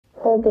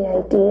hold the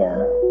idea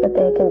that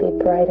they can be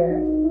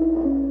brighter.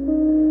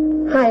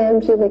 Hi,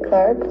 I'm Julie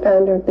Clark,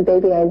 founder of the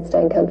Baby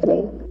Einstein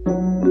Company.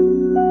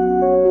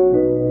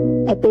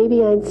 At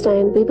Baby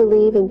Einstein, we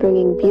believe in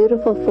bringing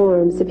beautiful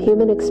forms of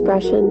human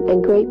expression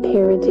and great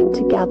parenting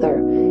together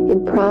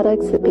in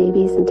products that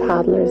babies and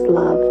toddlers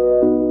love.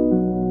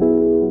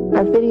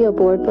 Our video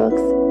board books,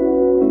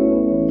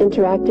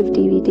 interactive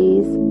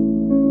DVDs,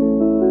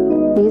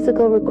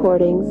 musical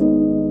recordings,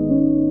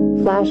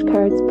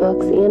 flashcards,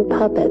 books, and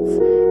puppets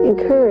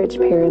encourage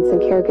parents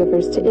and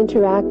caregivers to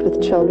interact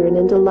with children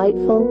in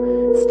delightful,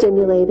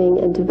 stimulating,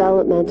 and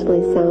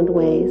developmentally sound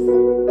ways.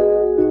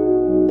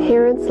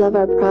 Parents love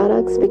our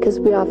products because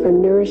we offer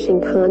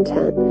nourishing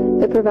content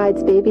that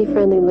provides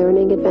baby-friendly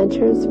learning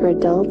adventures for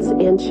adults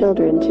and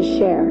children to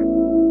share.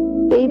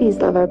 Babies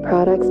love our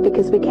products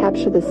because we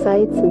capture the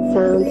sights and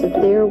sounds of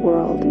their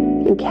world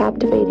in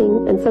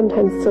captivating and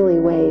sometimes silly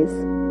ways.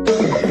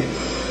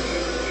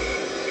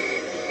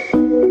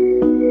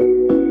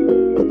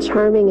 The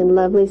charming and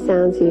lovely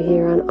sounds you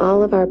hear on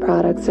all of our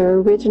products are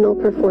original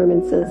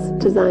performances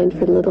designed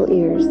for little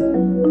ears.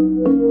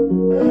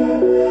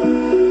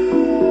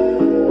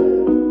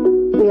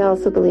 We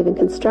also believe in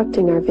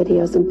constructing our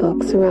videos and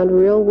books around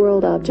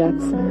real-world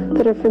objects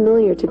that are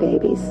familiar to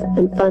babies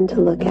and fun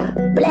to look at.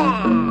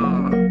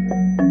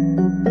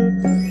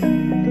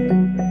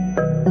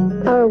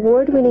 Our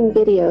award-winning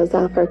videos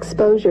offer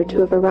exposure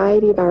to a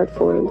variety of art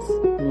forms.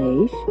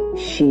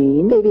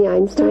 Baby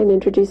Einstein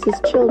introduces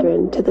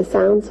children to the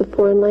sounds of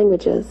foreign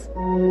languages.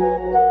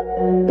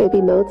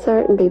 Baby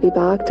Mozart and Baby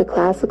Bach to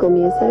classical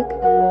music.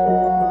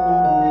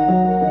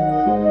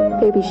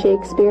 Baby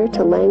Shakespeare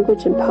to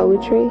language and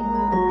poetry.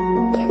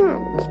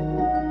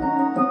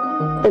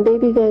 And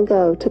Baby Van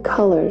Gogh to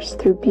colors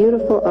through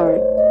beautiful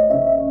art.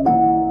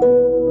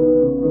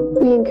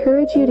 We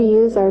encourage you to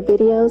use our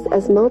videos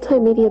as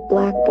multimedia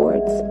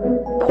blackboards.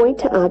 Point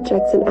to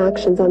objects and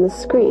actions on the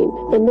screen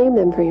and name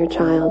them for your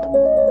child.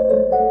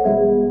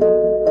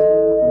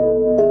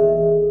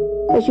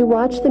 As you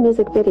watch the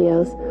music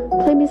videos,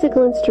 play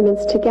musical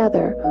instruments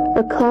together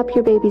or clap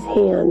your baby's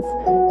hands,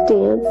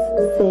 dance,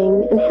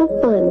 sing, and have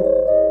fun.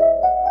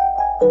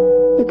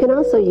 You can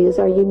also use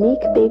our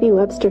unique Baby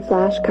Webster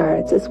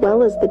flashcards as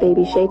well as the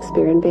Baby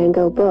Shakespeare and Van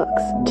Gogh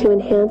books to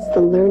enhance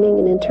the learning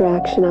and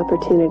interaction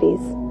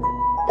opportunities.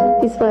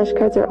 These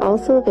flashcards are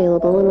also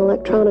available in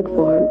electronic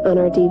form on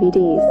our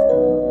DVDs.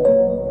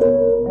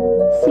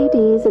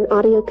 CDs and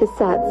audio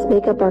cassettes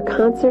make up our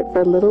Concert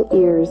for Little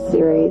Ears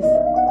series.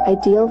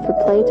 Ideal for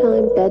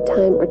playtime,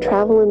 bedtime, or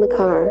travel in the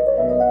car,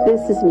 this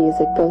is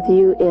music both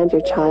you and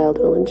your child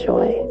will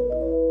enjoy.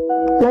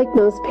 Like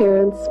most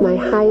parents, my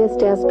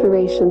highest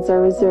aspirations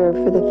are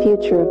reserved for the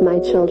future of my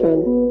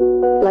children.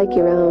 Like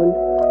your own,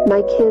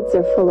 my kids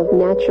are full of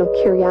natural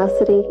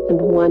curiosity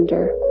and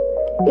wonder.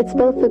 It's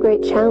both the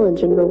great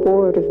challenge and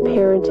reward of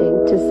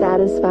parenting to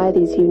satisfy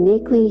these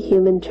uniquely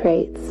human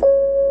traits.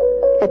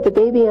 At the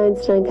Baby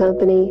Einstein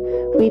Company,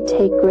 we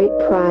take great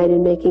pride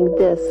in making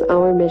this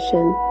our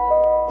mission.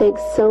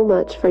 Thanks so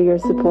much for your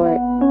support.